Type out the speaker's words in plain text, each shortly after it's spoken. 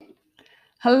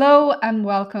Hello and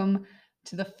welcome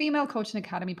to the Female Coaching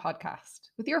Academy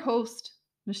podcast with your host,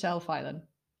 Michelle Filan.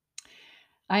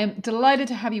 I am delighted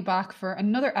to have you back for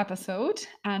another episode,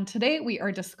 and today we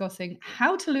are discussing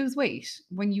how to lose weight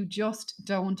when you just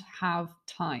don't have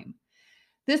time.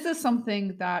 This is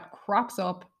something that crops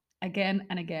up again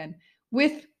and again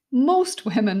with most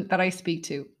women that I speak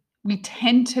to. We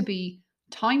tend to be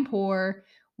time poor,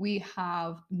 we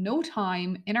have no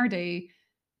time in our day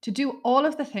to do all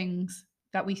of the things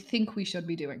that we think we should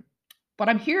be doing. But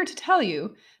I'm here to tell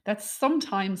you that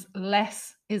sometimes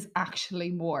less is actually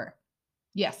more.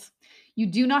 Yes, you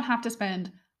do not have to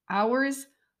spend hours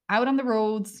out on the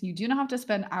roads. You do not have to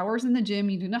spend hours in the gym.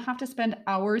 You do not have to spend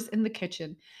hours in the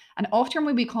kitchen. And often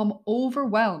we become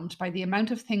overwhelmed by the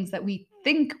amount of things that we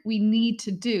think we need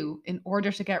to do in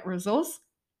order to get results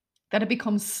that it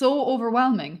becomes so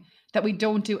overwhelming that we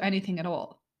don't do anything at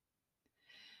all.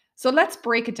 So let's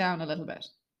break it down a little bit.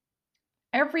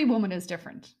 Every woman is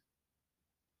different.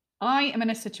 I am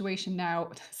in a situation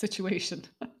now.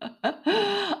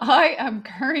 I am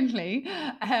currently,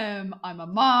 I'm a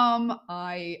mom.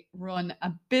 I run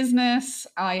a business.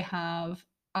 I have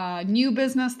a new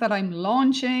business that I'm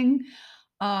launching.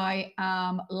 I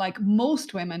am, like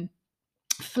most women,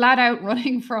 flat out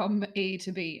running from A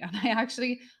to B. And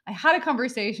I had a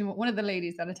conversation with one of the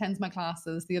ladies that attends my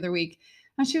classes the other week,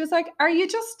 and she was like, are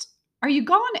you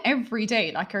gone every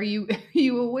day? Like, are you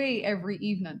away every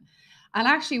evening? And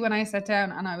actually, when I sat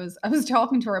down and I was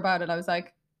talking to her about it, I was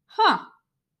like, huh,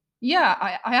 yeah,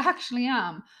 I actually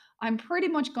am. I'm pretty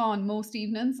much gone most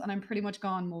evenings and I'm pretty much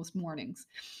gone most mornings.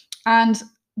 And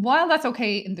while that's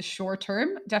okay in the short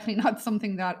term, definitely not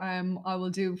something that I will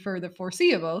do for the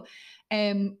foreseeable.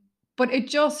 Um, but it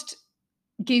just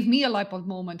gave me a light bulb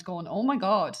moment going, oh my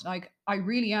God, like I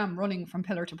really am running from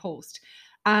pillar to post.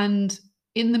 And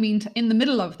in the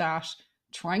middle of that,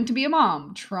 trying to be a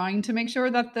mom, trying to make sure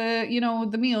that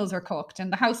the meals are cooked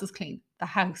and the house is clean. The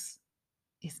house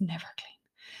is never clean.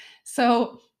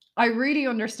 So I really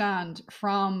understand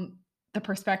from the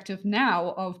perspective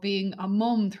now of being a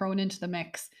mum thrown into the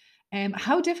mix,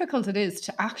 how difficult it is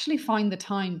to actually find the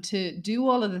time to do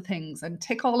all of the things and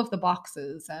tick all of the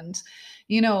boxes and,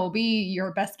 be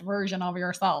your best version of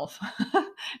yourself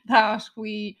that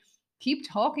we keep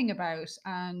talking about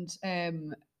and,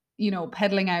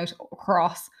 peddling out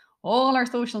across all our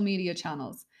social media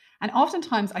channels. And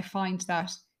oftentimes I find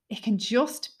that it can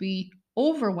just be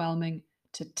overwhelming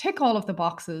to tick all of the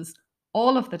boxes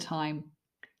all of the time.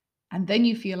 And then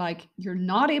you feel like you're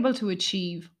not able to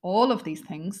achieve all of these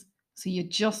things. So you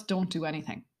just don't do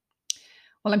anything.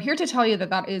 Well, I'm here to tell you that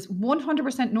that is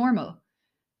 100% normal.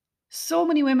 So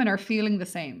many women are feeling the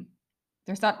same.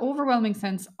 There's that overwhelming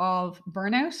sense of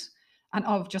burnout and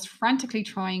of just frantically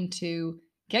trying to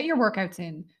get your workouts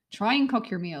in, try and cook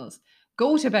your meals,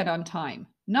 go to bed on time,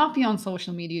 not be on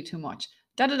social media too much.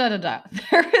 Da da da da da.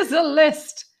 There is a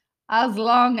list as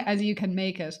long as you can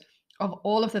make it of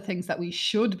all of the things that we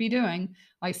should be doing.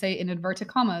 I say in inverted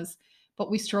commas,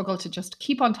 but we struggle to just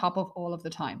keep on top of all of the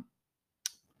time.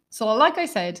 So, like I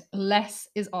said, less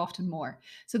is often more.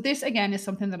 So, this again is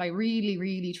something that I really,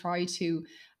 really try to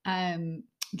um,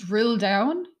 drill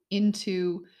down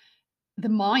into the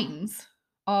minds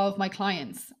of my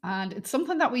clients. And it's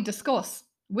something that we discuss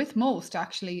with most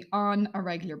actually on a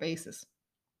regular basis.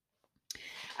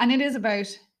 And it is about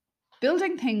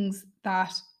building things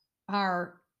that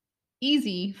are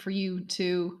easy for you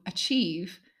to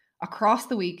achieve across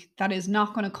the week that is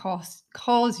not going to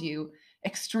cause you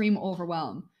extreme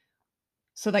overwhelm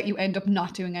so that you end up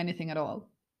not doing anything at all.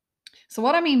 So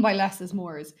what I mean by less is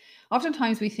more is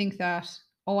oftentimes we think that,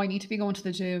 oh, I need to be going to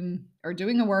the gym or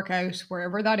doing a workout,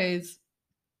 wherever that is,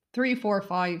 3, 4,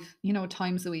 5,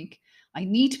 times a week. I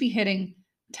need to be hitting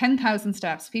 10,000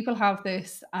 steps. People have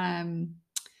this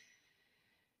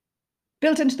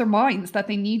built into their minds that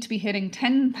they need to be hitting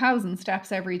 10,000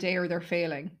 steps every day or they're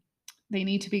failing. They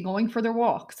need to be going for their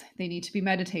walks. They need to be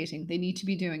meditating. They need to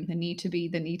be doing, they need to be,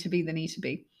 they need to be, they need to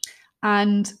be.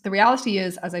 And the reality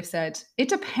is, as I've said, it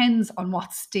depends on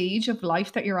what stage of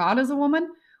life that you're at as a woman,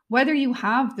 whether you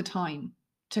have the time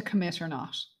to commit or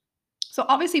not. So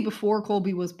obviously before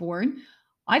Colby was born,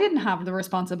 I didn't have the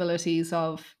responsibilities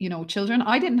of, children.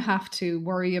 I didn't have to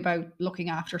worry about looking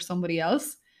after somebody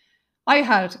else. I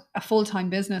had a full-time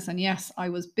business and yes, I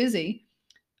was busy,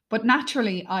 but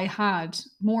naturally I had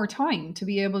more time to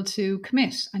be able to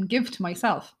commit and give to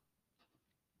myself.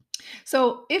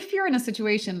 So if you're in a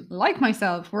situation like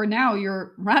myself where now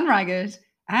you're ran ragged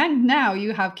and now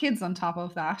you have kids on top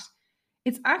of that,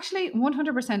 it's actually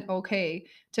 100% okay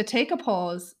to take a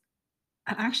pause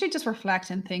and actually just reflect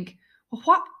and think, well,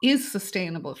 what is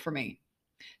sustainable for me?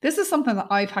 This is something that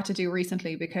I've had to do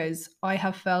recently because I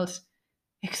have felt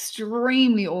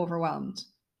extremely overwhelmed.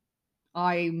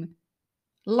 I'm,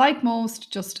 like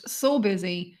most, just so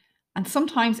busy, and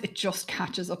sometimes it just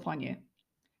catches up on you.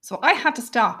 So I had to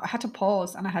stop, I had to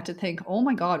pause, and I had to think, oh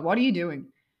my God, what are you doing?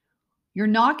 You're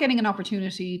not getting an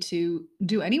opportunity to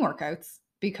do any workouts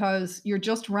because you're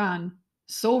just ran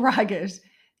so ragged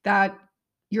that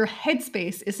your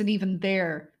headspace isn't even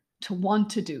there to want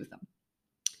to do them.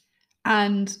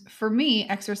 And for me,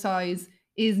 exercise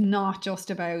is not just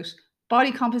about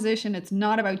body composition, it's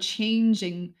not about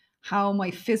changing how my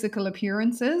physical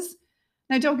appearance is.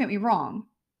 Now, don't get me wrong.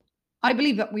 I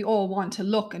believe that we all want to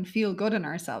look and feel good in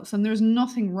ourselves, and there's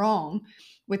nothing wrong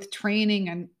with training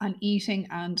and eating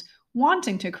and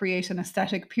wanting to create an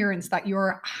aesthetic appearance that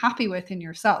you're happy with in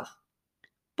yourself.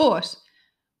 But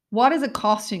what is it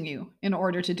costing you in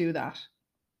order to do that?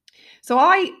 So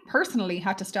I personally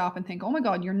had to stop and think, oh my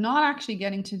God, you're not actually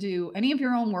getting to do any of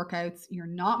your own workouts. You're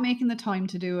not making the time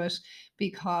to do it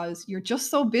because you're just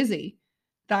so busy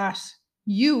that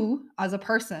you as a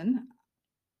person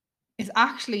is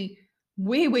actually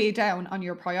way, way down on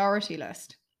your priority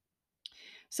list.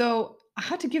 So I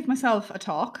had to give myself a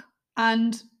talk,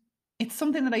 and it's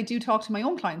something that I do talk to my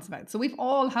own clients about. So we've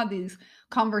all had these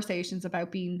conversations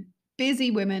about being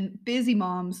busy women, busy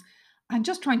moms, and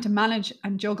just trying to manage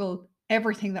and juggle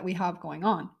everything that we have going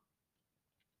on.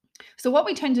 So what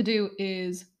we tend to do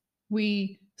is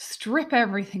we strip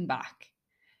everything back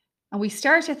and we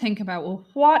start to think about, well,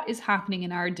 what is happening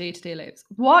in our day-to-day lives?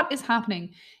 What is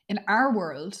happening in our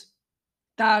world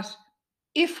that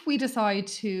if we decide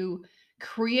to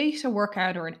create a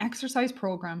workout or an exercise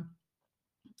program,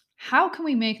 how can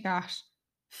we make that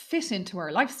fit into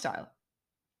our lifestyle?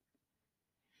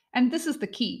 And this is the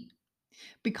key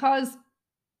because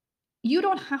you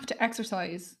don't have to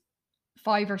exercise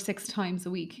 5 or 6 times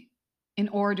a week in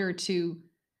order to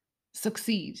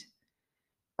succeed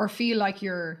or feel like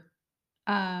you're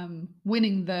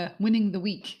winning the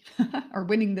week or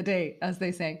winning the day, as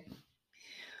they say.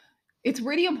 It's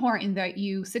really important that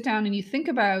you sit down and you think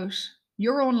about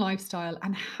your own lifestyle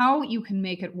and how you can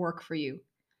make it work for you.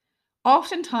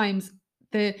 Oftentimes,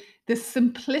 the the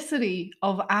simplicity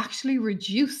of actually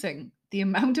reducing the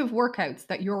amount of workouts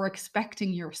that you're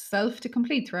expecting yourself to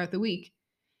complete throughout the week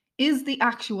is the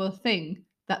actual thing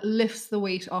that lifts the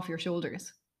weight off your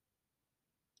shoulders.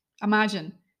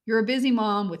 Imagine you're a busy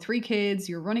mom with 3 kids,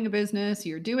 you're running a business,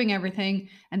 you're doing everything,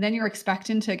 and then you're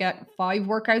expecting to get 5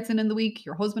 workouts in the week.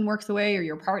 Your husband works away, or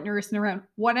your partner isn't around,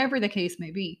 whatever the case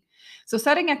may be. So,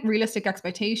 setting realistic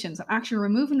expectations and actually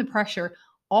removing the pressure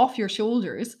off your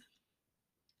shoulders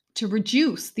to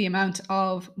reduce the amount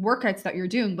of workouts that you're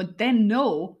doing, but then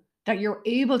know that you're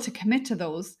able to commit to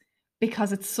those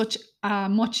because it's such a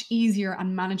much easier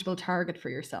and manageable target for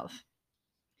yourself.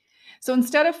 So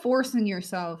instead of forcing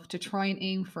yourself to try and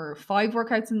aim for 5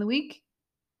 workouts in the week,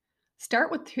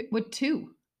 start with 2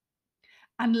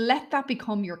 and let that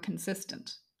become your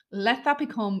consistent. Let that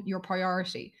become your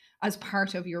priority as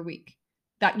part of your week.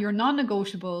 That your non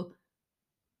negotiable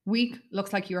week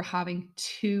looks like you're having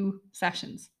 2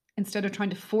 sessions instead of trying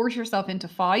to force yourself into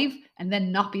 5 and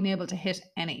then not being able to hit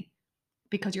any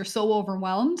because you're so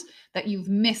overwhelmed that you've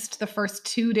missed the first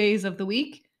 2 days of the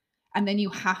week and then you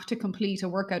have to complete a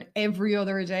workout every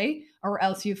other day or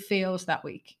else you've failed that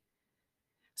week.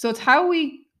 So it's how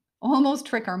we almost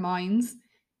trick our minds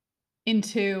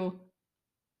into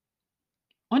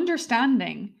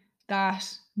understanding that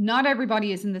not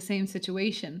everybody is in the same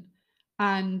situation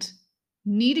and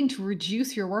needing to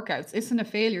reduce your workouts isn't a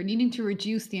failure. Needing to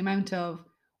reduce the amount of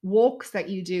walks that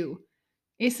you do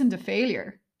isn't a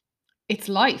failure. It's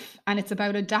life, and it's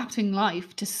about adapting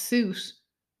life to suit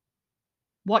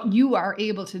what you are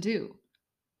able to do.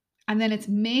 And then it's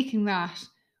making that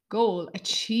goal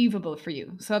achievable for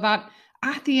you so that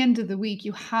at the end of the week,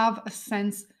 you have a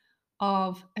sense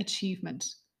of achievement.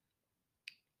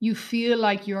 You feel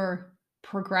like you're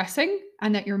progressing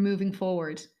and that you're moving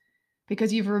forward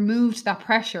because you've removed that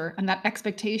pressure and that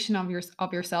expectation of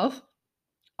yourself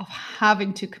of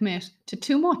having to commit to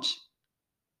too much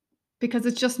because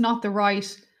it's just not the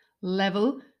right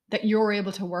level that you're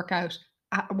able to work at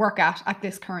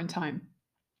this current time.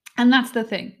 And that's the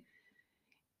thing.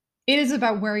 It is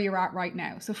about where you're at right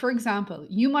now. So, for example,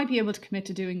 you might be able to commit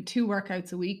to doing 2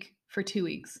 workouts a week for 2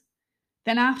 weeks.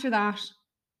 Then, after that,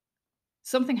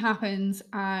 something happens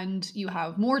and you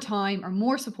have more time or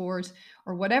more support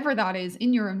or whatever that is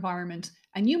in your environment,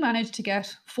 and you manage to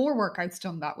get 4 workouts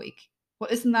done that week.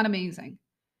 Well, isn't that amazing?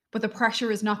 But the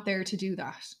pressure is not there to do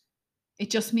that.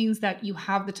 It just means that you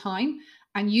have the time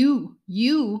and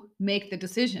you make the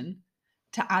decision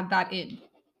to add that in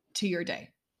to your day.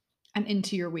 and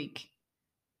into your week.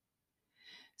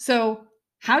 So,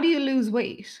 how do you lose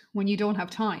weight when you don't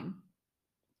have time?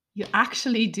 You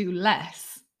actually do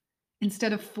less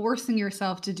instead of forcing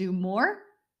yourself to do more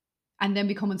and then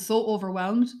becoming so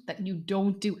overwhelmed that you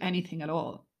don't do anything at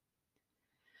all.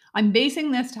 I'm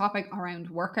basing this topic around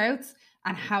workouts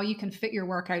and how you can fit your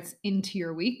workouts into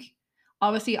your week.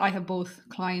 Obviously, I have both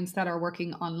clients that are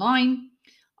working online.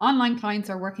 Online clients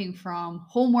are working from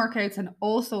home workouts and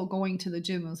also going to the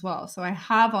gym as well. So I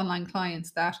have online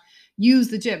clients that use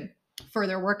the gym for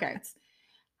their workouts.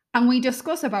 And we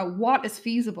discuss about what is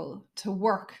feasible to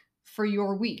work for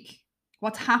your week,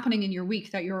 what's happening in your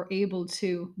week that you're able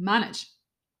to manage.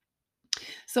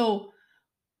 So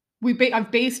I've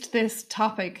based this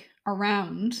topic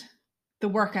around the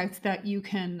workouts that you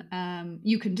can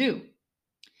do.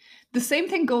 The same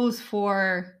thing goes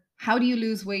for how do you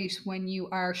lose weight when you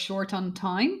are short on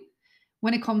time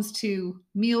when it comes to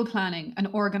meal planning and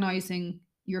organizing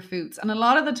your foods. And a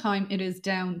lot of the time it is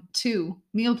down to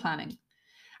meal planning.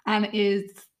 And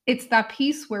it's that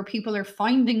piece where people are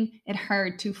finding it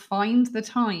hard to find the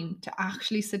time to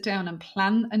actually sit down and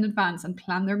plan in advance and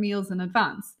plan their meals in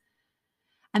advance.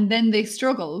 And then they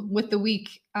struggle with the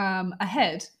week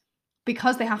ahead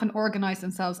because they haven't organized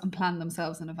themselves and planned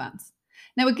themselves in advance.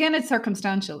 Now, again, it's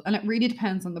circumstantial and it really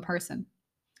depends on the person.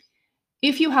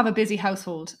 If you have a busy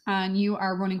household and you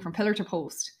are running from pillar to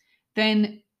post,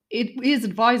 then it is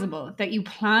advisable that you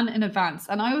plan in advance.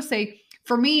 And I always say,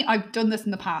 for me, I've done this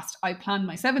in the past. I plan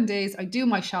my 7 days, I do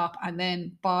my shop, and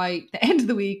then by the end of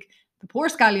the week, the poor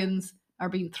scallions are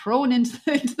being thrown into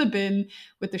the bin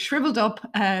with the shriveled up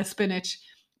spinach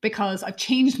because I've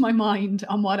changed my mind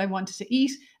on what I wanted to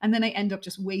eat, and then I end up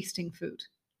just wasting food.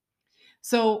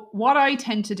 So what I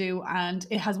tend to do, and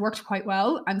it has worked quite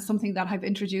well, and something that I've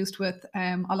introduced with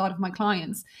a lot of my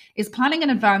clients, is planning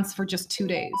in advance for just 2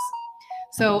 days.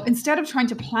 So instead of trying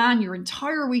to plan your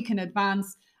entire week in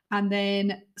advance and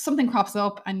then something crops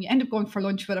up and you end up going for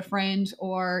lunch with a friend,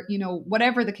 or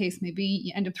whatever the case may be,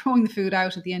 you end up throwing the food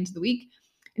out at the end of the week,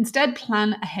 instead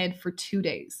plan ahead for 2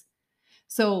 days.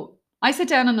 So I sit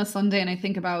down on a Sunday and I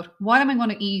think about, what am I going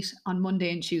to eat on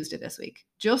Monday and Tuesday this week?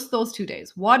 Just those 2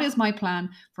 days. What is my plan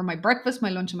for my breakfast, my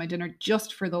lunch, and my dinner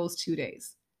just for those 2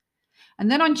 days?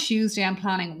 And then on Tuesday, I'm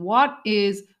planning, what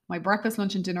is my breakfast,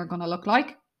 lunch, and dinner going to look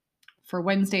like for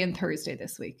Wednesday and Thursday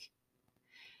this week?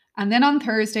 And then on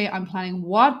Thursday, I'm planning,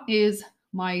 what is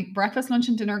my breakfast, lunch,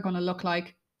 and dinner going to look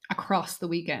like across the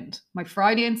weekend? My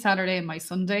Friday and Saturday and my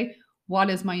Sunday,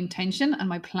 what is my intention and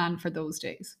my plan for those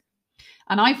days?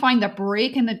 And I find that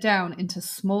breaking it down into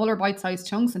smaller bite-sized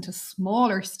chunks, into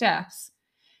smaller steps,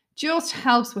 just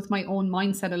helps with my own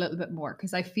mindset a little bit more,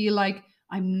 because I feel like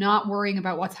I'm not worrying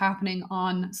about what's happening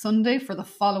on Sunday for the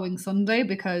following Sunday,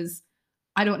 because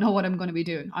I don't know what I'm going to be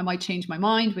doing. I might change my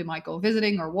mind. We might go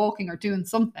visiting or walking or doing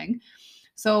something.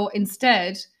 So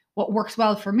instead, what works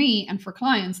well for me and for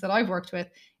clients that I've worked with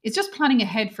is just planning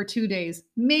ahead for 2 days,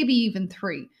 maybe even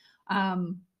 3.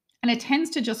 And it tends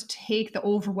to just take the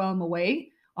overwhelm away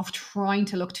of trying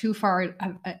to look too far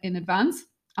in advance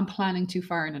and planning too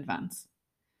far in advance.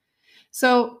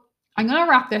 So I'm going to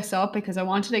wrap this up because I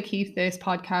wanted to keep this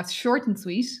podcast short and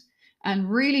sweet and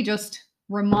really just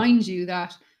remind you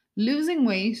that losing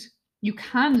weight, you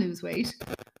can lose weight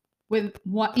with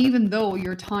what, even though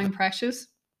your time precious,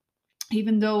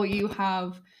 even though you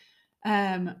have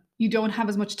you don't have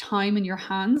as much time in your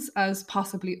hands as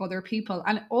possibly other people.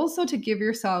 And also to give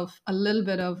yourself a little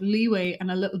bit of leeway and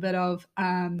a little bit of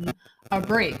a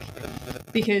break,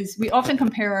 because we often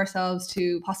compare ourselves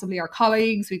to possibly our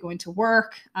colleagues. We go into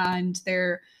work and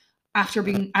they're after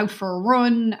being out for a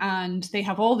run and they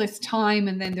have all this time,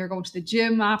 and then they're going to the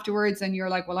gym afterwards, and you're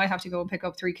like, well, I have to go and pick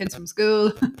up 3 kids from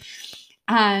school.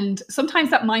 And sometimes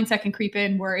that mindset can creep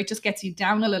in where it just gets you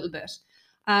down a little bit.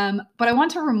 But I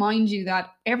want to remind you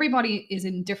that everybody is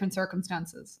in different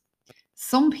circumstances.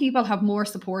 Some people have more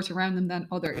support around them than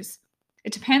others.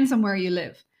 It depends on where you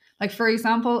live. Like, for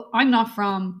example, I'm not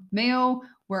from Mayo,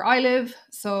 where I live,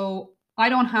 so I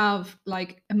don't have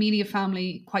like immediate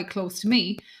family quite close to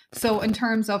me. So in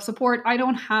terms of support, I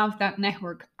don't have that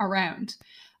network around.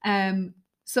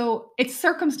 So it's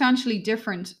circumstantially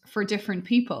different for different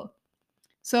people.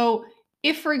 So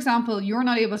if, for example, you're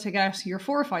not able to get your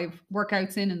 4 or 5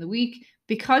 workouts in the week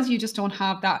because you just don't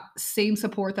have that same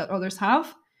support that others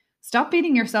have, stop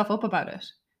beating yourself up about it.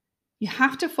 You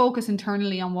have to focus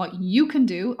internally on what you can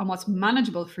do and what's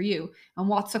manageable for you and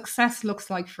what success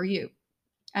looks like for you.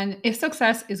 And if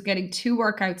success is getting 2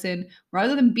 workouts in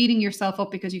rather than beating yourself up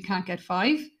because you can't get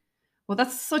 5, well,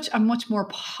 that's such a much more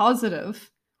positive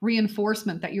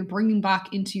reinforcement that you're bringing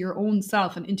back into your own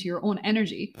self and into your own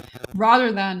energy,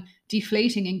 rather than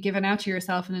deflating and giving out to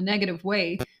yourself in a negative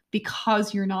way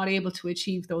because you're not able to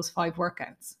achieve those 5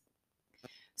 workouts.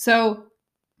 So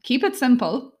keep it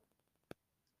simple.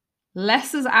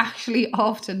 Less is actually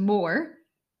often more.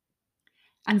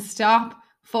 And stop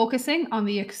focusing on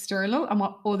the external and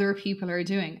what other people are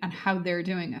doing and how they're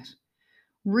doing it.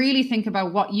 Really think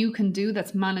about what you can do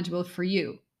that's manageable for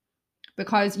you,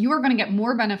 because you are going to get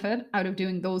more benefit out of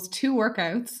doing those 2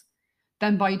 workouts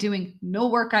than by doing no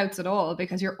workouts at all,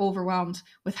 because you're overwhelmed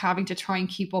with having to try and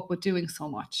keep up with doing so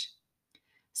much.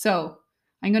 So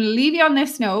I'm going to leave you on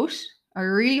this note. I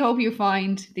really hope you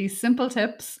find these simple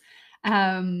tips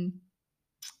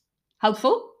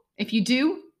helpful. If you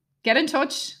do, get in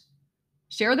touch,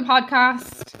 share the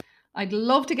podcast. I'd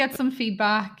love to get some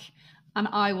feedback, and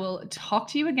I will talk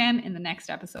to you again in the next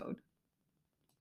episode.